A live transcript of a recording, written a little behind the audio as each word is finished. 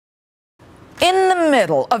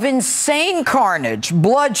middle of insane carnage,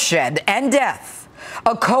 bloodshed, and death,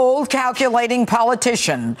 a cold, calculating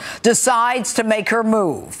politician decides to make her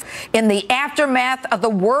move. In the aftermath of the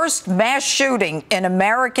worst mass shooting in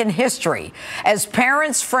American history, as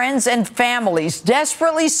parents, friends, and families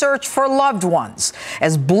desperately search for loved ones,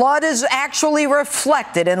 as blood is actually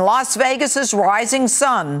reflected in Las Vegas's rising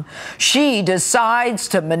sun, she decides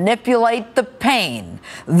to manipulate the pain,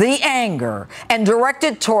 the anger, and direct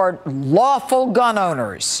it toward lawful gun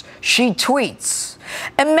owners. She tweets,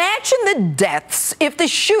 "Imagine the deaths if the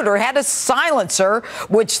shooter had a silencer,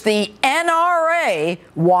 which the NRA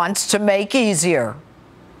wants to make easier."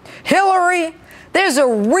 Hillary, there's a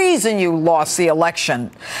reason you lost the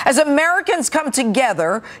election. As Americans come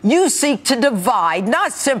together, you seek to divide,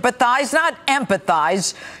 not sympathize, not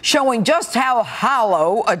empathize, showing just how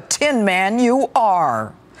hollow a tin man you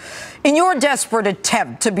are. In your desperate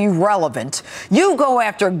attempt to be relevant, you go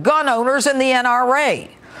after gun owners and the NRA,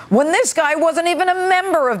 when this guy wasn't even a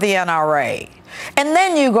member of the NRA. And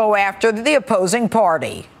then you go after the opposing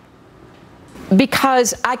party.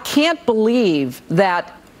 Because I can't believe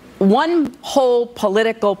that one whole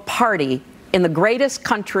political party in the greatest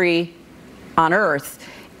country on earth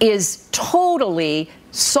is totally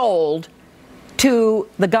sold to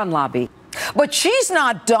the gun lobby. But she's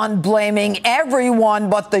not done blaming everyone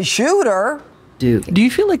but the shooter. Do you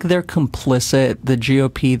feel like they're complicit, the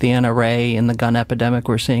GOP, the NRA, in the gun epidemic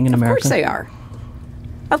we're seeing in America? Of course they are.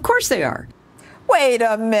 Of course they are. Wait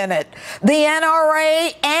a minute. The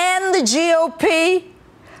NRA and the GOP?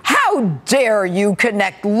 How dare you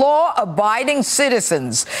connect law-abiding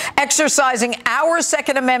citizens exercising our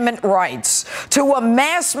Second Amendment rights to a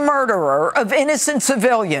mass murderer of innocent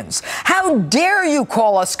civilians? How dare you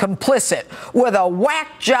call us complicit with a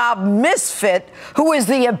whack job misfit who is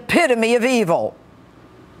the epitome of evil?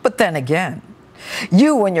 But then again,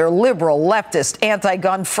 you and your liberal leftist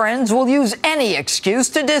anti-gun friends will use any excuse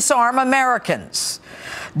to disarm Americans.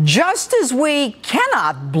 Just as we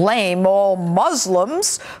cannot blame all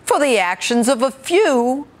Muslims for the actions of a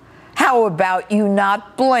few, how about you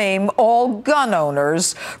not blame all gun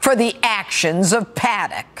owners for the actions of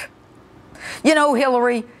Paddock? You know,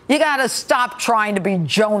 Hillary, you got to stop trying to be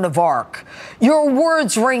Joan of Arc. Your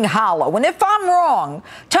words ring hollow. And if I'm wrong,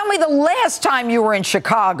 tell me the last time you were in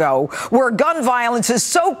Chicago, where gun violence is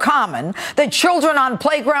so common that children on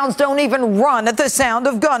playgrounds don't even run at the sound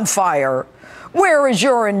of gunfire. Where is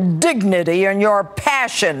your indignity and your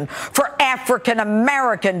passion for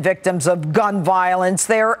African-American victims of gun violence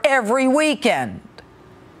there every weekend?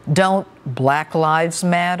 Don't Black Lives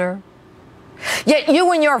Matter? Yet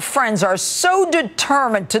you and your friends are so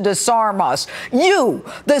determined to disarm us. You,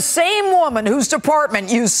 the same woman whose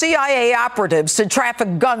department used CIA operatives to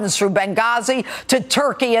traffic guns through Benghazi to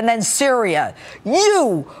Turkey and then Syria.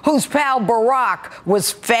 You, whose pal Barack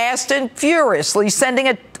was fast and furiously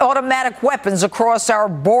sending automatic weapons across our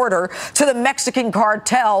border to the Mexican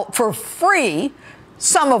cartel for free,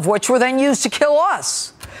 some of which were then used to kill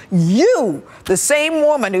us. You, the same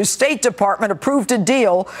woman whose State Department approved a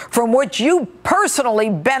deal from which you personally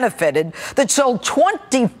benefited that sold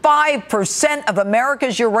 25% of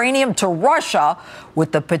America's uranium to Russia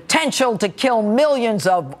with the potential to kill millions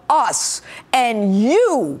of us. And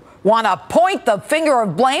you want to point the finger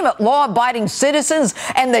of blame at law-abiding citizens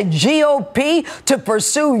and the GOP to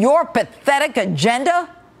pursue your pathetic agenda?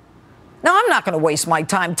 Now, I'm not going to waste my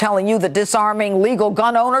time telling you that disarming legal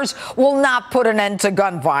gun owners will not put an end to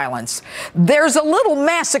gun violence. There's a little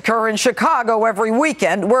massacre in Chicago every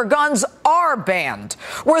weekend where guns are banned,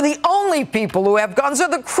 where the only people who have guns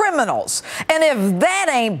are the criminals. And if that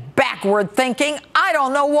ain't backward thinking, I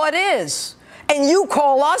don't know what is. And you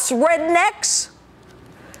call us rednecks?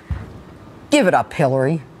 Give it up,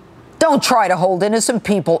 Hillary. Don't try to hold innocent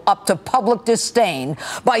people up to public disdain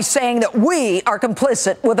by saying that we are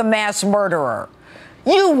complicit with a mass murderer.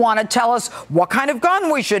 You want to tell us what kind of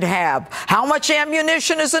gun we should have, how much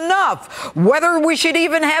ammunition is enough, whether we should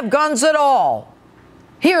even have guns at all.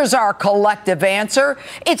 Here's our collective answer.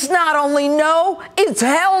 It's not only no, it's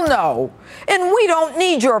hell no. And we don't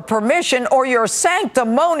need your permission or your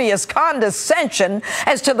sanctimonious condescension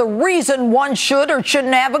as to the reason one should or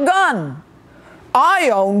shouldn't have a gun. I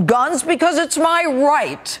own guns because it's my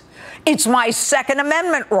right. It's my Second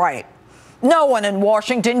Amendment right. No one in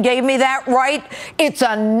Washington gave me that right. It's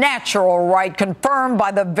a natural right confirmed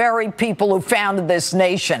by the very people who founded this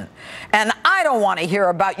nation. And I don't want to hear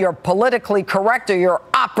about your politically correct or your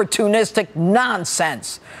opportunistic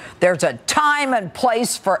nonsense. There's a time and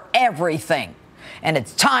place for everything. And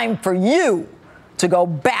it's time for you to go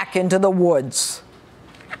back into the woods.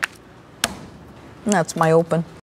 And that's my open.